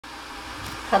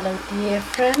Hello dear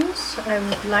friends, I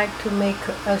would like to make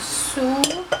a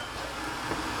soup.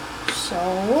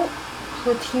 So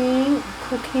putting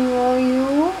cooking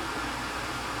oil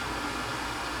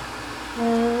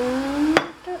and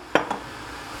put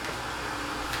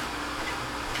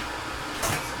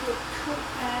 2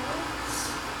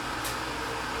 eggs.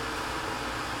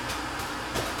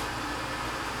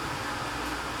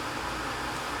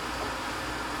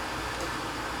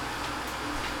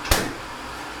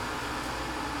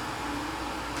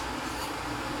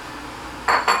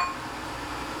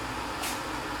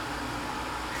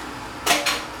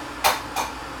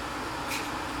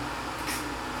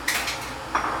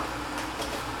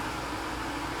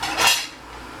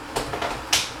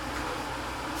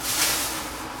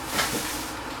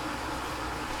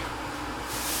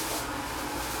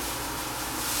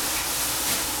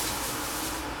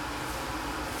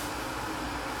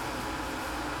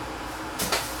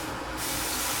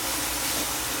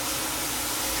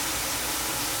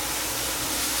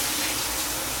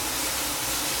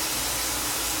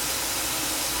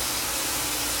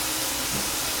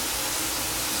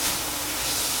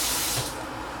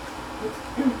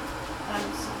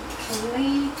 And some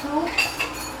tomato,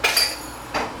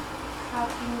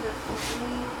 cutting the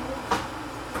tomato.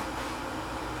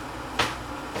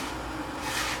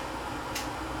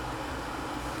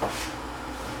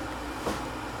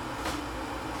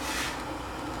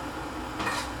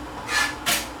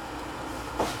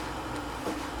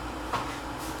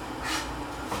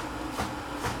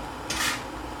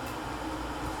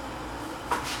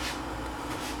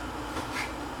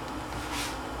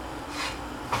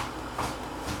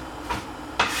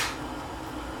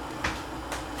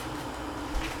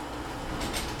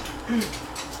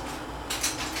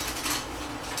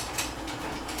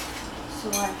 So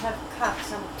I have cut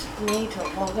some tomato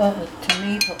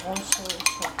also.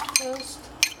 So first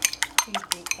with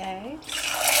the eggs.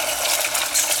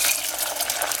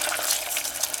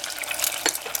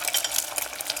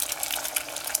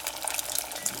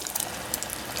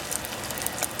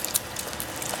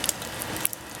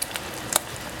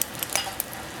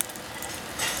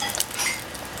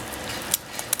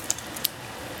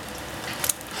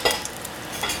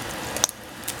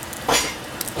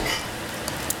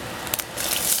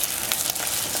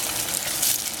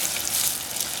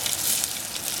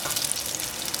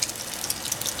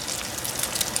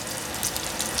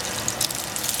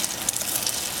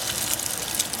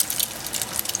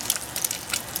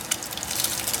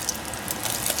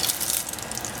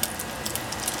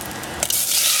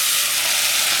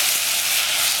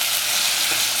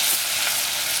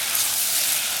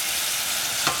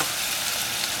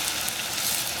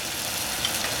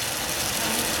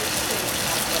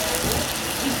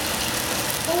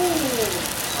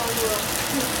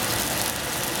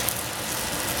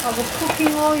 Our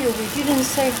cooking oil, we didn't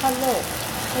say hello.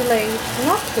 Too late,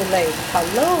 not too late.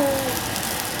 Hello.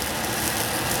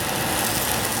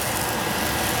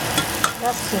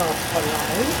 That's not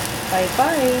polite.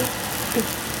 Bye-bye.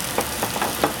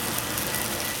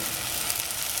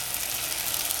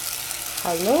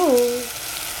 Hello.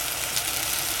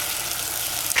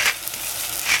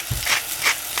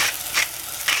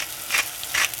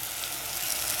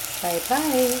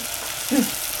 Bye-bye.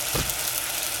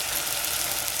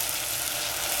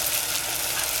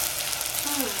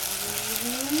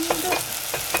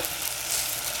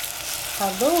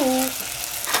 Hello.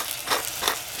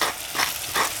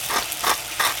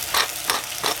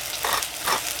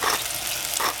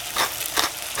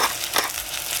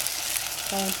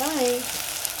 Bye-bye.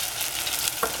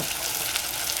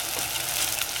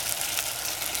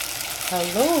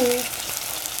 Hello.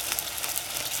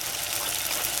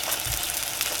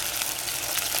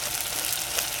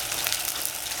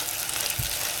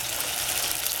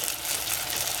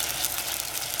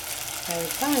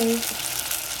 Bye-bye.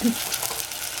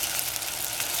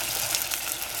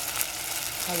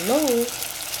 Hello.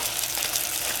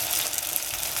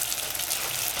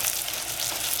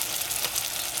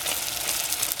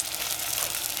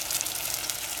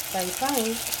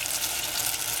 Bye-bye.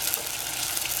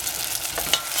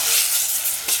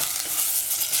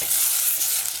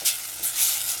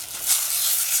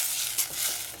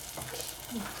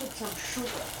 Put some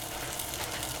sugar.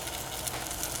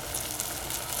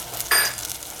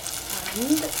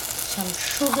 And some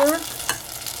sugar.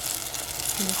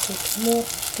 Make it more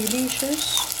delicious.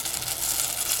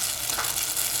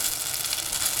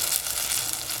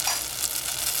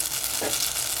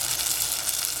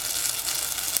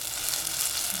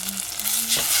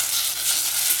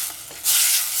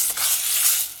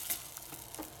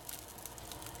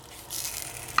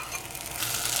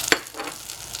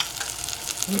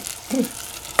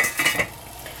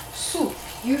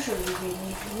 usually we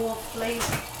need more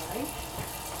flavor, right?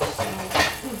 So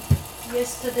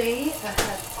yesterday I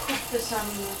had cooked some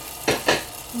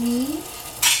meat.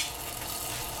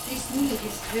 This meat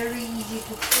is very easy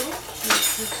to cook. You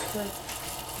just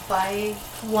buy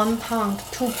 1 pound,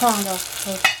 2 pounds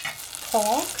of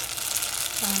pork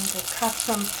and cut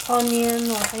some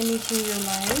onion or anything you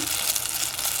like,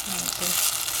 and,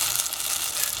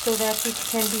 so that it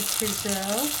can be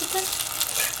preserved.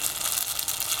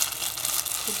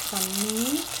 Put some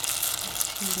meat,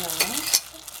 let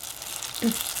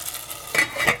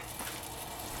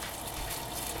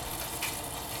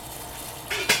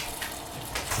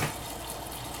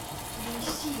me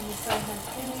see if I have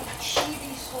any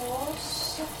chili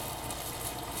sauce.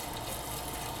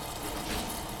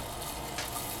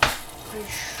 I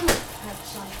should have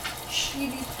some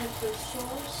chili pepper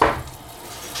sauce.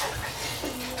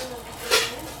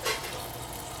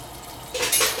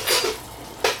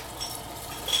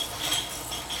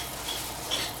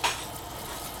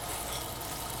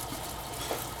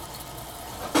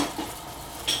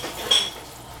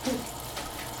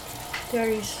 There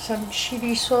is some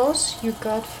chili sauce you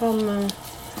got from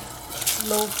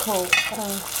local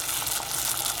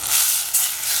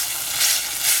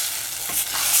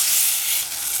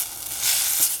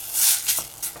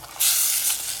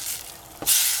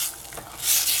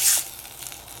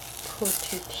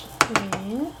put it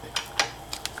in.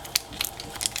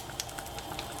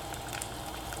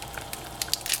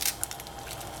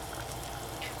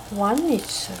 One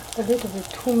is a little bit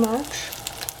too much,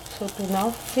 so do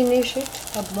not finish it.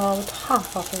 About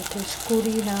half of it is good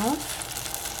enough.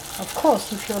 Of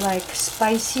course, if you like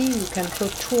spicy, you can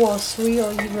put 2 or 3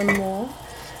 or even more.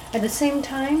 At the same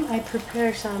time, I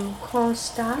prepare some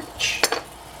cornstarch,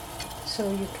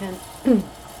 so you can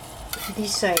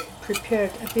this I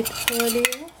prepared a bit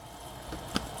earlier.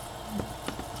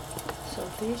 So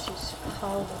this is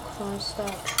how the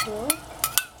cornstarch works.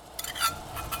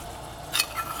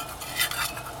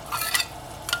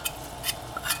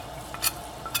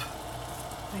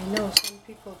 I know some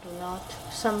people do not,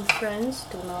 some friends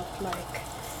do not like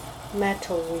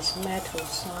metal with metal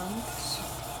sounds.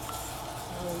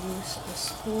 I will use a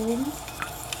spoon.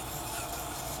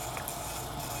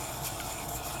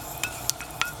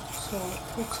 So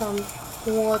put some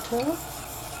water.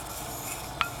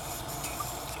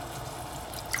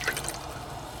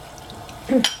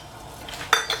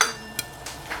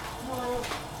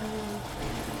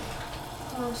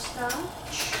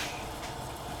 Cornstarch.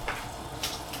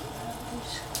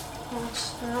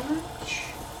 Cornstarch.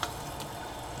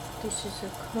 This is a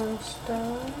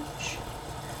cornstarch,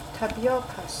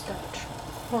 tapioca starch,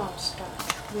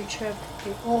 cornstarch, whichever,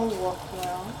 they all work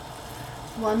well.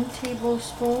 1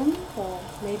 tablespoon or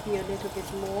maybe a little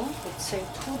bit more, let's say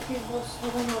 2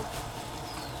 tablespoons of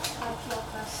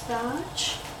tapioca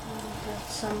starch, and add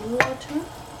some water.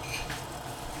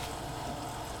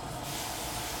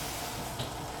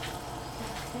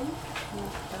 Okay,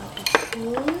 that is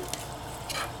good.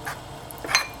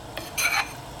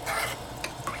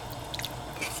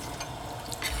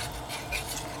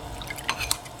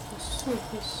 Soup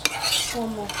is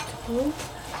almost good.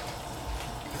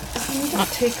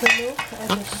 Take a look at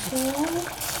the soup.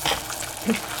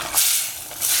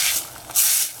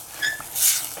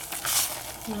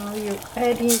 Now you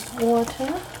add in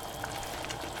water.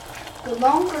 The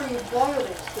longer you boil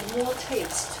it, the more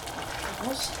taste.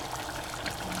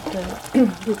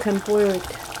 You can boil it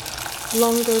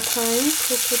longer time,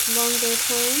 cook it longer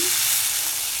time,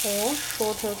 or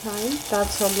shorter time.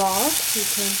 That's a lot. You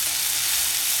can.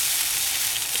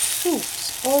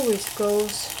 Soups always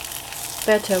goes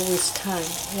better with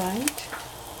time, right?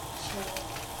 So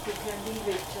you can leave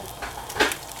it.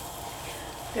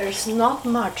 There is not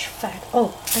much fat.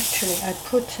 Oh, actually, I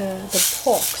put the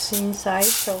pork inside,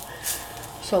 so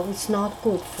it's not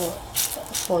good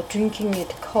for drinking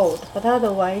it cold. But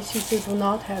otherwise, if you do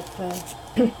not have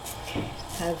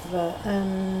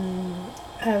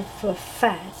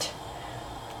fat,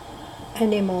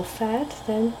 animal fat,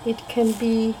 then it can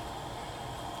be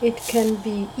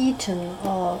eaten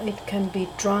or it can be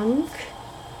drunk.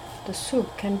 The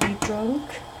soup can be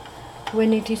drunk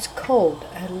when it is cold,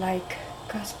 like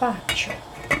gazpacho.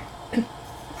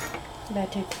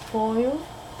 Let it boil.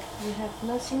 We have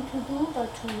nothing to do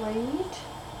but to wait,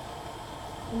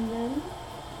 and then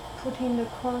put in the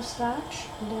cornstarch,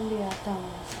 and then we are done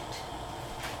with it.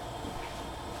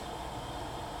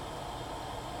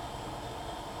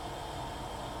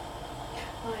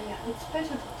 Oh yeah, it's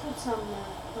better to put some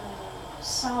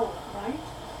sour, right?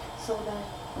 So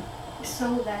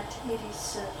that it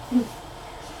is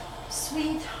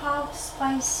sweet, hot,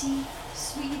 spicy,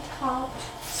 sweet, hot,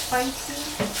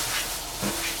 spicy.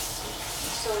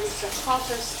 So it's a hot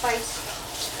and spicy,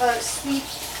 sweet,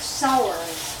 sour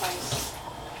and spicy.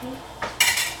 Okay.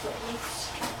 So let's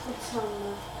put some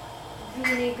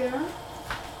vinegar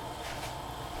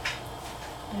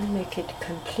and make it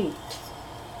complete.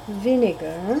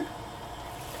 Vinegar,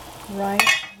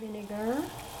 rice vinegar.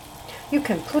 You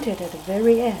can put it at the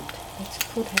very end. Let's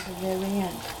put it at the very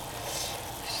end.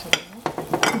 So,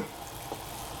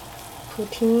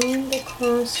 put in the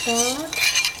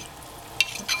cornstarch.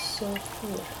 That's so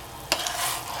good.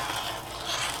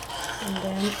 And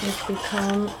then it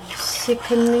becomes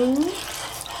thickening.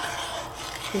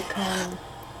 Become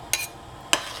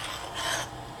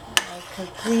like a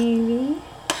gravy.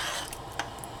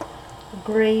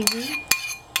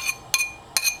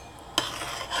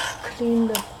 Clean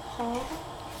the pot.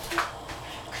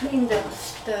 Clean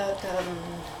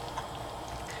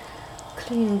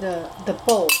clean the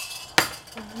bowl.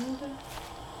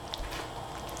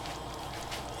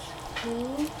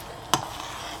 And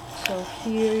so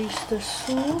here is the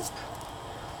soup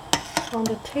on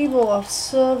the table of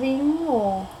serving.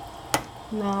 Or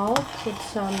now put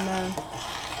some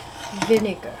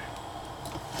vinegar.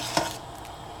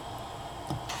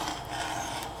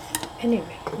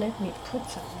 Anyway, let me put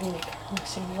some vinegar.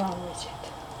 Nothing wrong with it.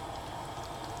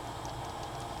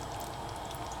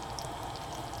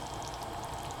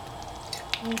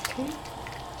 Okay,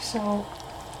 so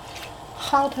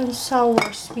hot and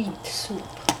sour sweet soup.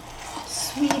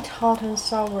 Sweet, hot and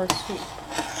sour soup.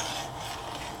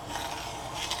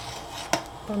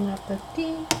 Bon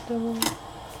appetito.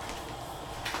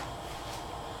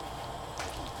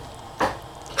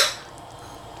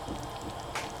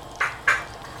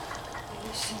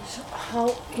 This is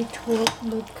how it will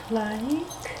look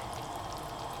like.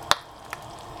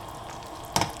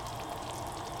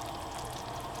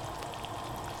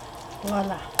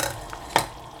 Voila.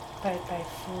 Bye bye,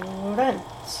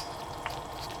 friends.